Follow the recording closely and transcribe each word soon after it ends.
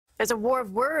There's a war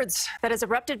of words that has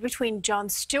erupted between Jon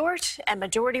Stewart and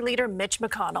Majority Leader Mitch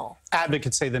McConnell.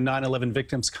 Advocates say the 9/11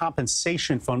 Victims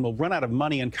Compensation Fund will run out of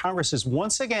money, and Congress is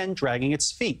once again dragging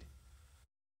its feet.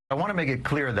 I want to make it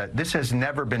clear that this has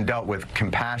never been dealt with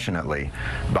compassionately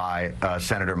by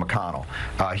Senator McConnell.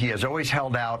 He has always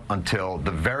held out until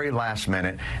the very last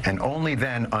minute, and only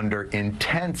then, under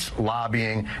intense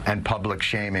lobbying and public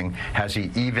shaming, has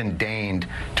he even deigned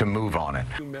to move on it.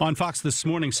 On Fox this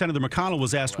morning, Senator McConnell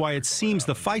was asked why it seems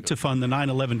the fight to fund the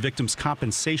 9/11 Victims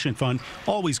Compensation Fund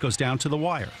always goes down to the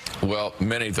wire. Well,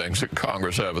 many things that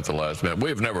Congress have at the last minute.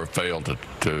 We've never failed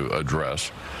to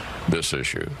address this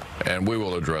issue, and we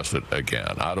will address it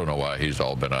again. I don't know why he's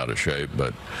all been out of shape,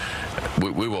 but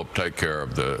we will take care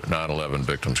of the 9/11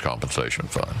 Victims Compensation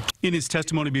Fund. In his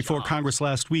testimony before Congress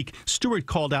last week, Stewart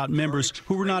called out members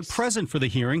who were not present for the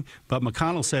hearing, but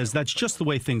McConnell says that's just the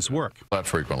way things work. That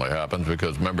frequently happens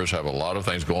because members have a lot of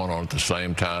things going on at the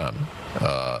same time,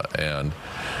 and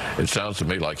it sounds to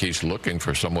me like he's looking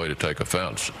for some way to take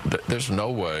offense. There's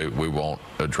no way we won't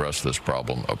address this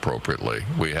problem appropriately.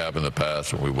 We have in the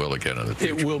past, and we will again in the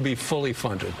future. It will be fully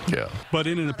funded. Yeah. But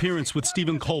in an appearance with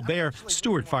Stephen Colbert,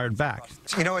 Stewart fired back.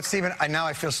 You know what, Stephen? Now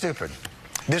I feel stupid.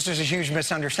 This is a huge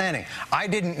misunderstanding. I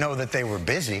didn't know that they were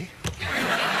busy.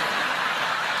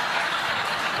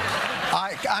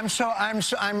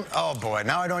 Oh boy,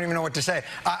 now I don't even know what to say.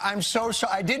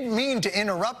 I didn't mean to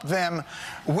interrupt them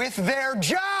with their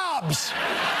jobs.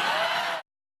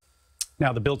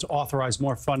 Now, the bill to authorize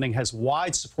more funding has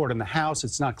wide support in the House.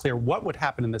 It's not clear what would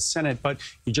happen in the Senate, but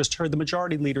you just heard the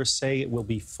majority leader say it will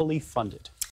be fully funded.